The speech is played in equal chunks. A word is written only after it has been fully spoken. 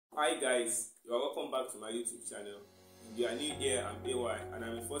Hi guys, you are welcome back to my YouTube channel. If you are new here, I'm AY and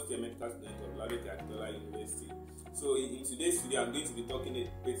I'm a first year medical student of ayomideolatoyinbo University. So in today's video, I'm going to be talking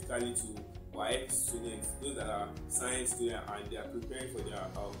basically to Waec students, those that are science students and they are preparing for their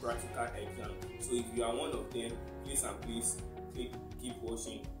practical exam. So if you are one of them, please keep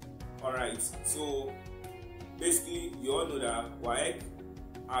watching. Alright, so basically you all know that Waec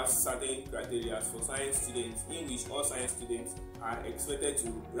has certain criteria for science students in which all science students are expected to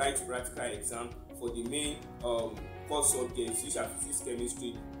write practical exam for the main core subjects, which are physics,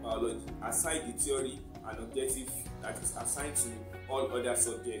 chemistry, biology, aside the theory and objective that is assigned to all other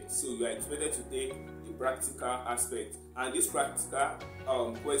subjects. So you are expected to take the practical aspect, and these practical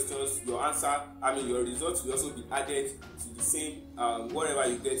questions, your results will also be added to the same whatever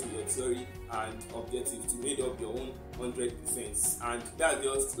you get in your theory and objective to make up your own 100%. And that's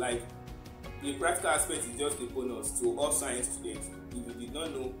just like the practical aspect is just a bonus to all science students. If you did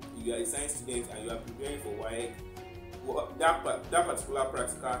not know, if you are a science student and you are preparing for Waec, that particular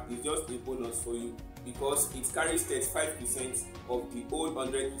practical is just a bonus for you because it carries 35% of the whole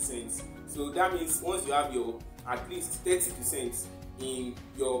 100%. So that means once you have your at least 30% in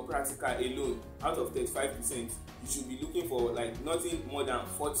your practical alone out of 35%, you should be looking for like nothing more than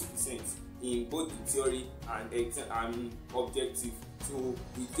 40% in both the theory and exam and objective. So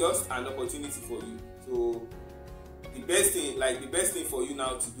it's just an opportunity for you. So the best thing for you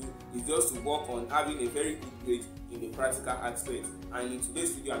now to do is just to work on having a very good grade in the practical aspect. And in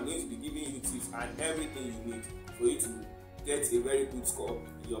today's video, I'm going to be giving you tips and everything you need for you to get a very good score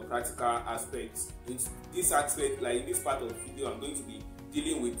in your practical aspects. In this aspect, like in this part of the video, I'm going to be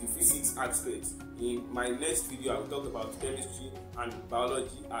dealing with the physics aspect. In my next video, I will talk about chemistry and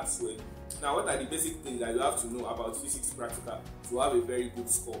biology as well. Now, what are the basic things that you have to know about physics practical to have a very good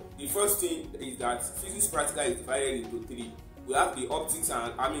score? The first thing is that physics practical is divided into three. We have the optics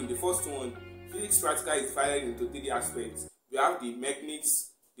and the first one, physics practical is divided into three aspects. We have the mechanics.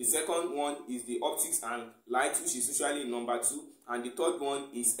 The second one is the optics and light, which is usually number 2, and the third one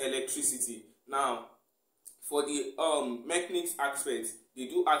is electricity. Now, for the mechanics aspect, they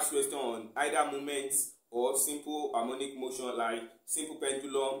do ask questions on either moments or simple harmonic motion like simple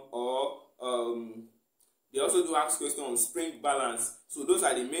pendulum, or they also do ask questions on spring balance. So those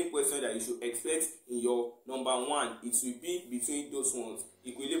are the main questions that you should expect in your number 1. It will be between those ones: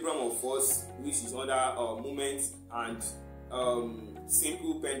 equilibrium of force, which is under moments, and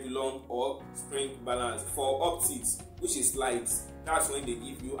simple pendulum or spring balance. For optics, which is light, that's when they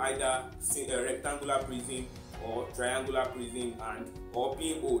give you either a rectangular prism or triangular prism or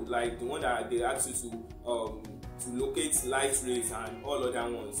pinhole, like the one that they ask you to locate light rays and all other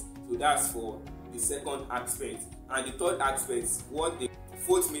ones. So that's for the second aspect. And the third aspect, what the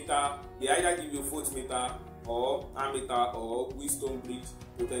voltmeter, they either give you voltmeter or ammeter or Wheatstone bridge,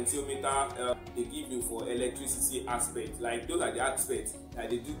 potentiometer, they give you for electricity aspect. Like those are the aspects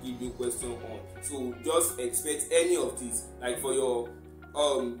that they do give you question on. So just expect any of these. Like for your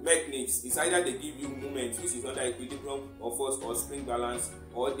mechanics, it's either they give you movement, which is under equilibrium of force or spring balance,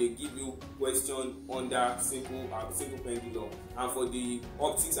 or they give you question under simple pendulum. And for the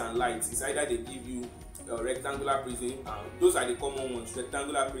optics and lights, it's either they give you rectangular prism, and those are the common ones: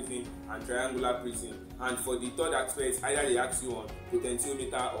 rectangular prism and triangular prism. And for the third aspect, either they ask you on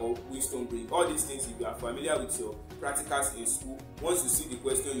potentiometer or Wheatstone bridge. All these things, if you are familiar with your practicals in school, once you see the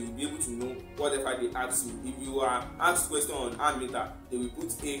question, you will be able to know whatever they ask you. If you are asked question on ammeter, they will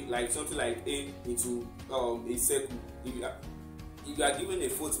put A, like something like A, into a circle. If you are given a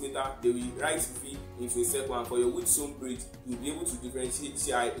voltmeter, they will write V into a circle. And for your Wheatstone bridge, you'll be able to differentiate.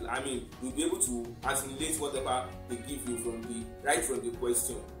 You'll be able to assimilate whatever they give you from the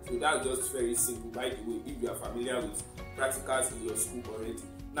question. So that's just very simple, by the way, if you are familiar with practicals in your school already.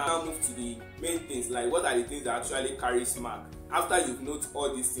 Now move to the main things, like what are the things that actually carries mark. After you've noted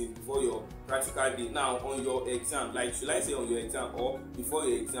all these things before your practical day, now on your exam, like should I say on your exam or before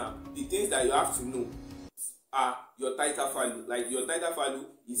your exam, the things that you have to know are your theta value. Like your theta value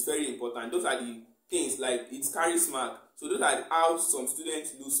is very important. Those are the things, like it carries mark. So those are how some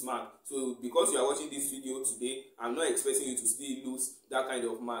students lose mark. So because you are watching this video today, I'm not expecting you to still lose that kind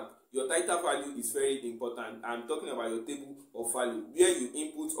of mark. Your theta value is very important. I'm talking about your table of value, where you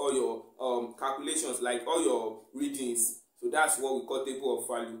input all your calculations, like all your readings. So that's what we call table of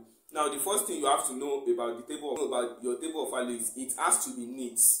value. Now the first thing you have to know about your table of value is it has to be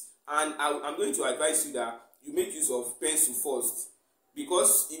neat. And I'm going to advise you that you make use of pencil first,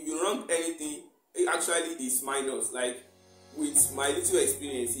 because if you wrong anything, it actually is minus. Like with my little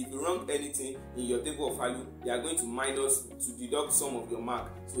experience, if you wrong anything in your table of value, they are going to minus to deduct some of your mark.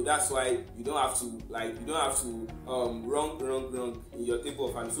 So that's why you don't have to wrong in your table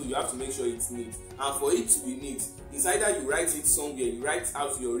of value. So you have to make sure it's neat, and for it to be neat, it's either you write it somewhere, you write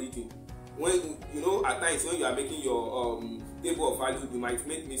out your reading. When you know, at times when you are making your table of value, you might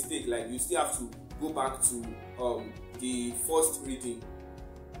make mistake, like you still have to go back to the first reading,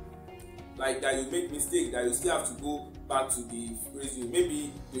 like that you make mistake, that you still have to go back to the reading.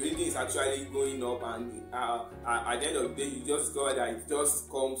 Maybe the reading is actually going up, and at the end of the day you just discover that it just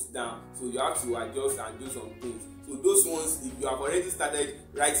comes down, so you have to adjust and do some things. So those ones, if you have already started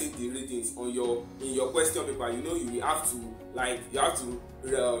writing the readings on in your question paper, you know, you have to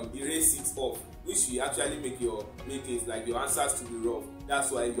erase it off, which will actually make things like your answers to be rough.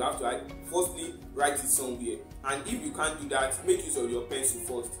 That's why you have to firstly write it somewhere, and if you can't do that, make use of your pencil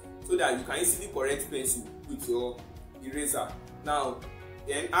first, so that you can easily correct pencil with your eraser. Now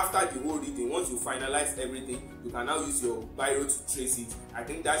then, after the whole reading, once you finalize everything, you can now use your biro to trace it. I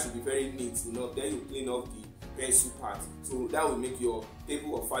think that should be very neat enough. Then you clean up the pencil part, so that will make your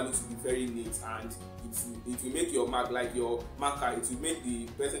table of value to be very neat, and it will make your mark, like your marker, it will make the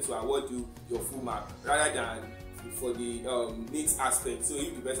person to award you your full mark rather than for the neat aspect. So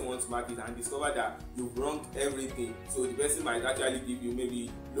if the person wants to mark it and discover that you've wronged everything, so the person might actually give you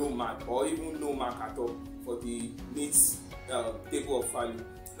maybe low mark or even no mark at all for the neat table of value.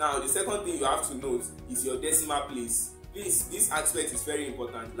 Now the second thing you have to note is your decimal place. Please, this aspect is very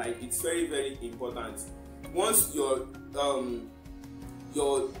important, like it's very, very important. Once your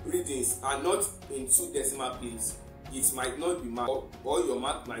readings are not in 2 decimal place, it might not be marked, or your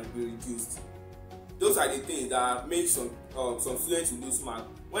mark might be reduced. Those are the things that make some students lose mark.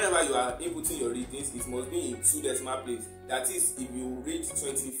 Whenever you are inputting your readings, it must be in 2 decimal place. That is, if you read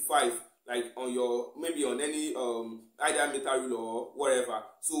 25, like on your, maybe on any either meter rule or whatever.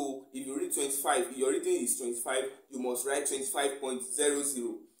 So if you read 25, your reading is 25, you must write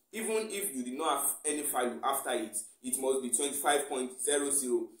 25.00. Even if you did not have any value after it, it must be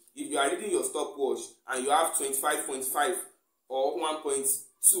 25.00. If you are reading your stopwatch and you have 25.5 or 1.2,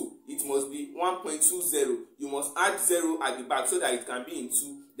 it must be 1.20. You must add 0 at the back so that it can be in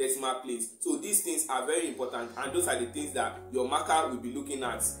 2 decimal place. So these things are very important, and those are the things that your marker will be looking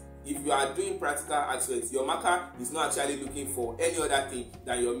at. If you are doing practical aspects, your marker is not actually looking for any other thing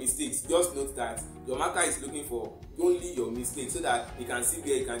than your mistakes. Just note that your marker is looking for only your mistakes, so that you can see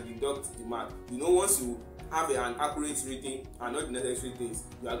where you can deduct the mark. You know, once you have an accurate reading and not the necessary things,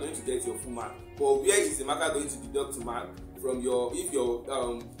 you are going to get your full mark. But where is the marker going to deduct the mark? From if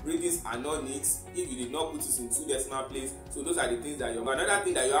your readings are not neat, if you did not put it in 2 decimal place. So those are the things that another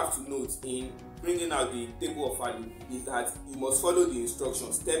thing that you have to note in bringing out the table of value is that you must follow the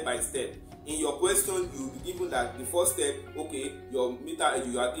instructions step by step. In your question, you will be given that the first step, okay, your meter,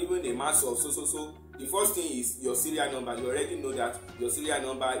 you are given a mass of so. The first thing is your serial number. You already know that your serial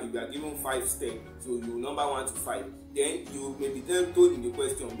number, if you are given 5 steps, so you number 1 to 5. Then you may be told in the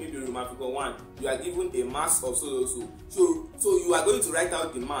question, maybe remember figure 1, you are given a mass of so. So you are going to write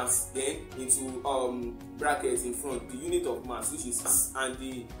out the mass, then into brackets in front, the unit of mass, which is mass, and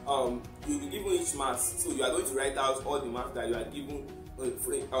the you will be given each mass. So you are going to write out all the mass that you are given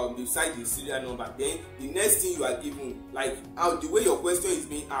beside the serial number. Then the next thing you are given, like how the way your question is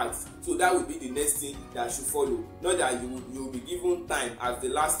being asked, so that will be the next thing that should follow. Not that you will be given time as the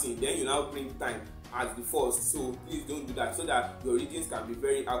last thing, then you now bring time as the first. So please don't do that, so that your readings can be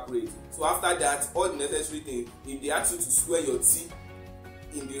very accurate. So after that, all the necessary things, if they ask you to square your t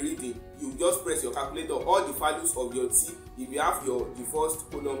in the reading, you just press your calculator, all the values of your t. If you have the first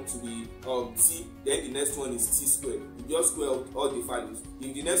column to be t, then the next one is t squared. You just square out all the values.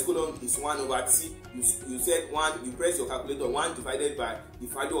 If the next column is 1 over t, you said 1, you press your calculator, 1 divided by the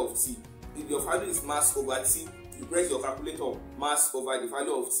value of t. If your value is mass over t, you press your calculator, mass over the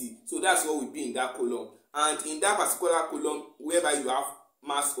value of t. So that's what will be in that column. And in that particular column, whereby you have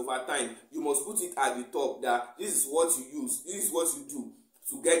mass over time, you must put it at the top, that this is what you use, this is what you do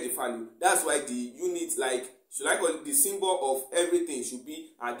to get the value. That's why the unit, like, should I call it, the symbol of everything should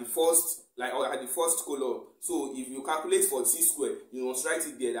be at the first, like, or at the first column. So if you calculate for t squared, you must write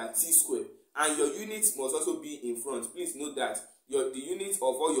it there, that t squared, and your units must also be in front. Please note that the units of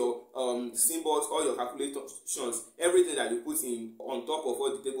all your symbols, all your calculations, everything that you put in on top of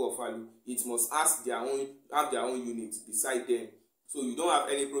all the table of value, it must have their own units beside them. So you don't have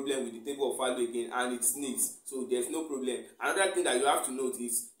any problem with the table of value again, and it's neat, so there's no problem. Another thing that you have to note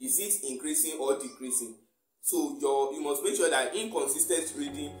is it increasing or decreasing? So you must make sure that inconsistent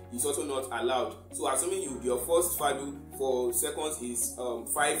reading is also not allowed. So assuming your first value for seconds is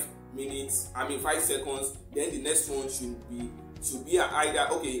 5 seconds, then the next one should be either,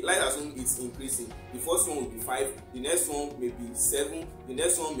 okay, let's assume it's increasing. The first one will be 5, the next one may be 7, the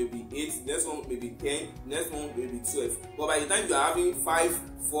next one may be 8, the next one may be 10, the next one may be 12. But by the time you are having 5,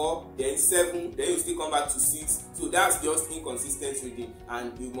 4, then 7, then you still come back to 6. So that's just inconsistent reading,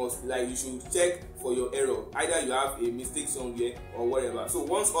 and you should check for your error. Either you have a mistake somewhere or whatever. So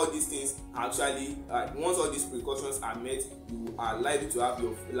once all these things actually, once all these precautions are met, you are likely to have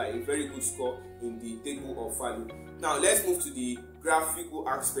a very good score in the table of value. Now let's move to the graphical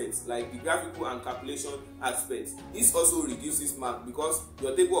aspects, like the graphical and calculation aspects. This also reduces mark because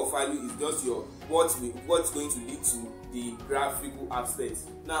your table of value is just what's going to lead to the graphical aspects.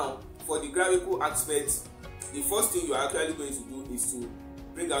 Now for the graphical aspects, the first thing you are actually going to do is to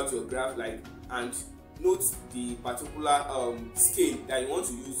bring out your graph and note the particular scale that you want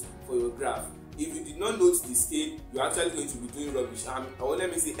to use for your graph. If you did not note the scale, you're actually going to be doing rubbish. Or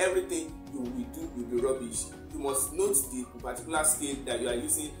let me say, everything you will do will be rubbish. You must note the particular scale that you are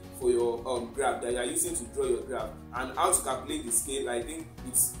using for your graph, that you are using to draw your graph, and how to calculate the scale. I think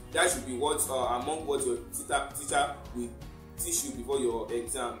that should be what among what your teacher will teach you before your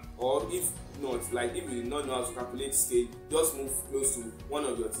exam. Or if not, like if you did not know how to calculate scale, just move close to one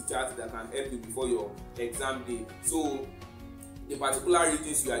of your teachers that can help you before your exam day. So the particular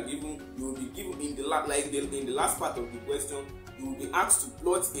readings you are given, you will be given in the last part of the question, you will be asked to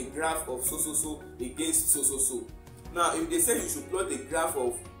plot a graph of so against so. Now if they say you should plot a graph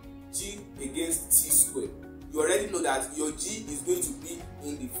of g against t square, you already know that your g is going to be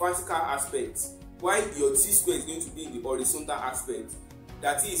in the vertical aspect, while your t square is going to be in the horizontal aspect.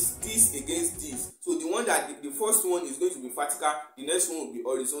 That is this against this. So the first one is going to be vertical, the next one will be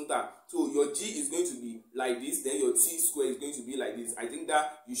horizontal. So your g is going to be like this, then your t square is going to be like this. I think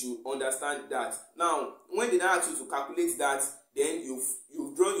that you should understand that. Now when they now ask you to calculate that, then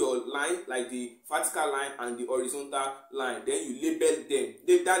you've drawn your line, like the vertical line and the horizontal line, then you label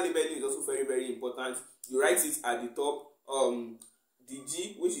them. That labeling is also very, very important. You write it at the top, the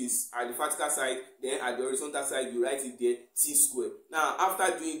g, which is at the vertical side, then at the horizontal side you write it there, t square. Now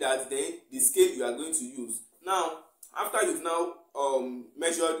after doing that, then the scale you are going to use. Now after you've now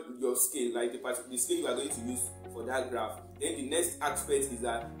measured your scale, like the scale you are going to use for that graph, then the next aspect is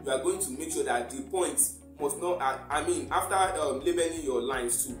that you are going to make sure that the points must not, after labeling your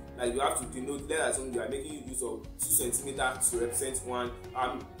lines too, like you have to denote, let's assume you are making use of 2 centimeters to represent one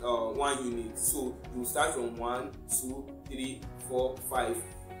unit. So you start from 1, 2, 3, 4, 5.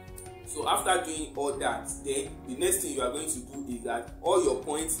 So after doing all that, then the next thing you are going to do is that all your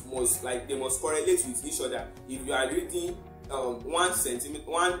points must correlate with each other. If you are reading 1 centimeter,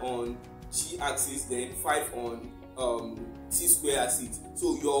 1 on g axis, then 5 on t square axis.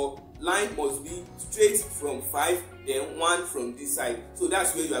 So your line must be straight from 5, then 1 from this side. So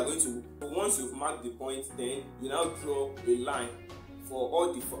that's where you are going to, once you've marked the point, then you now draw a line for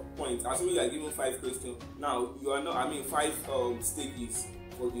all the points. Assuming you are given 5 questions, now you are not, 5 stages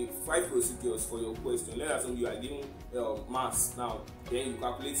for the 5 procedures for your question. Let's assume you are given mass now, then you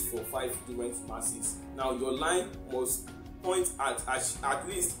calculate for 5 different masses. Now your line must point at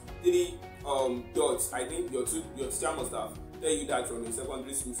least 3 dots. I think your teacher must have tell you that from your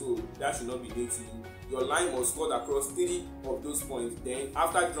secondary school, so that should not be new to you. Your line must cut across 3 of those points. Then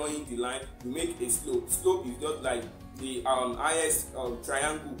after drawing the line, you make a slope. Slope is just like the highest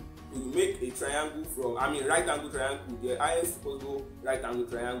triangle. So you make a triangle from, right angle triangle, the highest possible right angle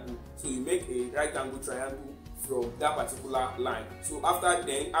triangle. So you make a right angle triangle from that particular line. So after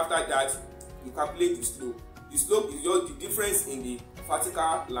that, you calculate the slope. The slope is just the difference in the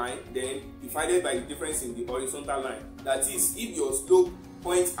vertical line, then divided by the difference in the horizontal line. That is, if your slope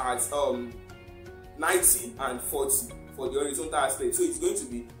points at 90 and 40 for the horizontal aspect, so it's going to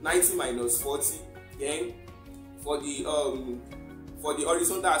be 90 minus 40. Then for the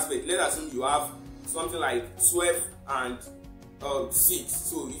horizontal aspect, let's assume you have something like 12 and 6,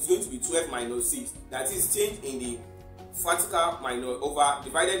 so it's going to be 12 minus 6. That is change in the vertical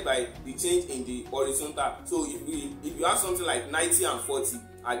divided by the change in the horizontal. So if you have something like 90 and 40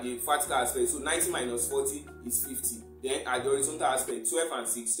 at the vertical aspect, so 90 minus 40 is 50. Then at the horizontal aspect, 12 and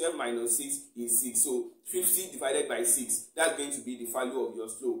 6, 12 minus 6 is 6. So 50 divided by 6, that's going to be the value of your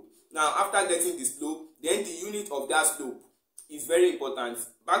slope. Now after getting the slope, then the unit of that slope is very important.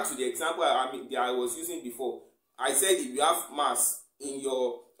 Back to the example that I was using before. I said if you have mass in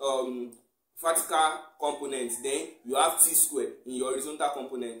your vertical component, then you have t square in your horizontal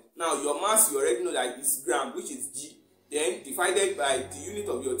component. Now your mass, you already know that is gram, which is g. then divided by the unit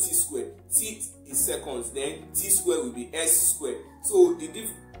of your t square. T is seconds, then t square will be s square. So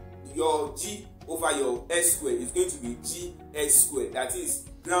your g over your s square is going to be gs square, that is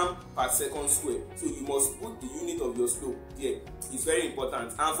gram per second square. So you must put the unit of your slope there. It's very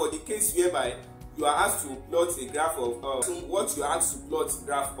important. And for the case whereby you are asked to plot a graph of what you are asked to plot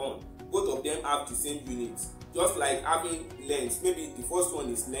graph on, both of them have the same unit. Just like having length, maybe the first one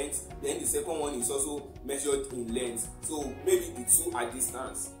is length, then the second one is also measured in length. So maybe the two are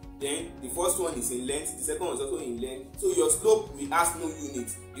distance, then the first one is in length, the second one is also in length. So your slope will have no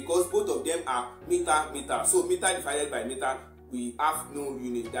unit because both of them are meter. So meter divided by meter will have no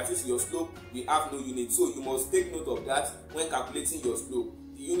unit. That is, your slope will have no unit. So you must take note of that when calculating your slope.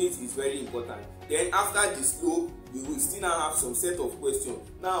 The unit is very important. Then after the slope, you will still now have some set of questions.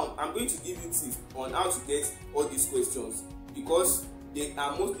 Now I'm going to give you tips on how to get all these questions because they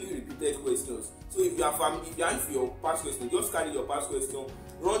are mostly repeated questions. So if you are with your past question, just carry your past question,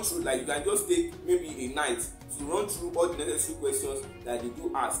 run through, like you can just take maybe a night to run through all the necessary questions that they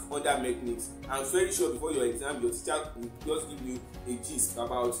do ask under mechanics. I'm very sure before your exam, your teacher will just give you a gist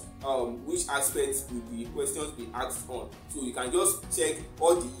about which aspects will the questions be asked on. So you can just check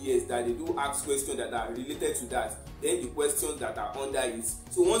all the years that they do ask questions that are related to that, then the questions that are under it.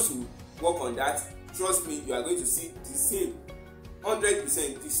 So once you work on that, trust me, you are going to see the same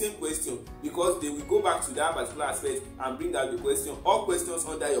 100% the same question, because they will go back to that particular aspect and bring out the question. All questions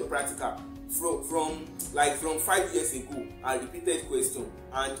under your practical from 5 years ago are repeated question,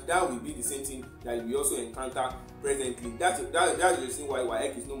 and that will be the same thing that we also encounter presently. That's the reason why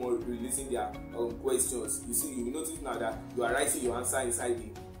Waec is no more releasing their questions. You see, you will notice now that you are writing your answer inside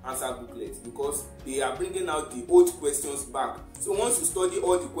the answer booklet because they are bringing out the old questions back. So once you study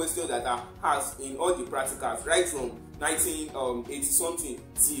all the questions that are asked in all the practicals right from 1980 something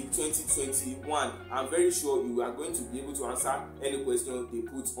till 2021, I'm very sure you are going to be able to answer any question they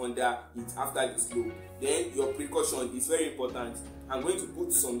put under it after the slope. Then your precaution is very important. I'm going to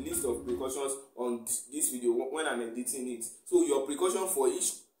put some list of precautions on this video when I'm editing it. So your precaution for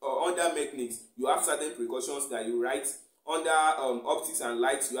each under mechanics, you have certain precautions that you write. Under optics and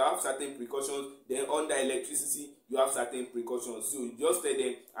lights, you have certain precautions. Then under electricity, you have certain precautions. So you just tell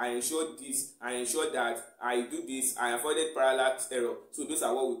them, I ensured this, I ensured that, I do this, I avoided parallax error. So those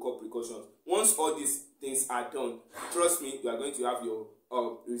are what we call precautions. Once all these things are done, trust me, you are going to have your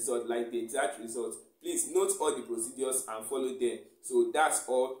result, like the exact result. Please note all the procedures and follow them. So that's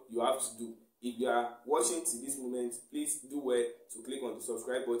all you have to do. If you are watching to this moment, please do well to click on the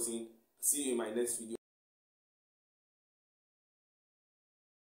subscribe button. See you in my next video.